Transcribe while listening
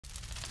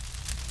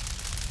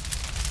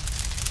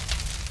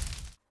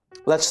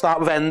Let's start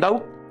with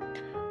Endo.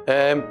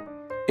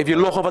 If you're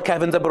looking for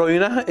Kevin De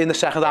Bruyne in the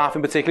second half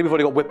in particular, before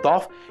he got whipped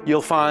off,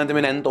 you'll find him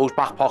in Endo's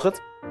back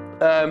pocket.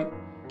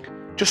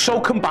 Just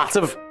so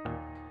combative.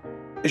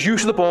 His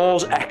use of the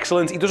ball's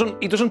excellent. He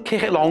doesn't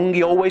kick it long.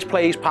 He always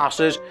plays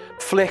passes,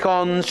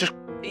 flick-ons.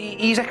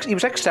 He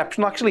was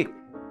exceptional actually.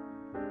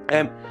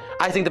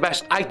 I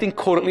think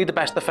currently the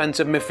best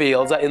defensive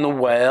midfielder in the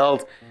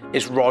world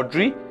is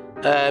Rodri.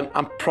 And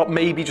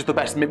maybe just one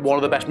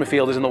of the best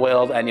midfielders in the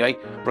world anyway,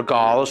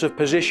 regardless of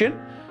position.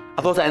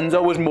 I thought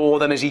Endo was more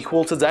than his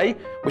equal today,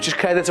 which is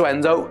credit to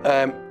Endo,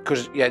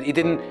 because yeah,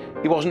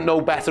 he wasn't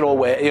no better or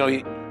worse. You know,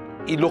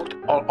 he looked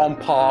on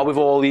par with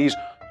all these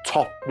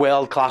top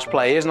world-class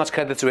players, and that's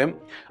credit to him.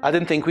 I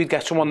didn't think we'd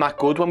get someone that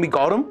good when we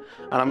got him,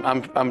 and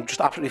I'm just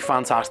absolutely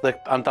fantastic.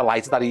 I'm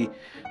delighted that he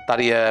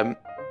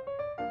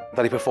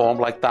performed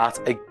like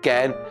that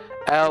again.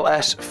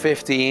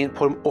 LS15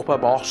 put him up a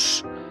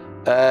boss.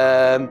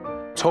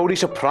 Tony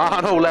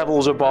Soprano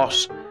levels of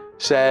boss,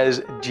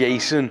 says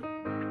Jason.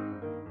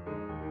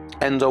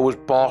 Endo was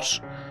boss,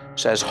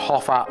 says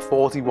Hoffa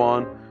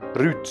 41.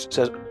 Root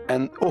says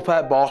and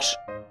upper boss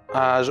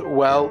as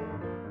well.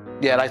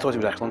 Yeah, I thought he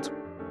was excellent.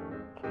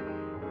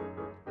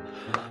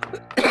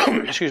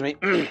 Excuse me,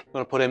 I'm going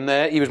to put him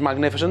there. He was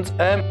magnificent.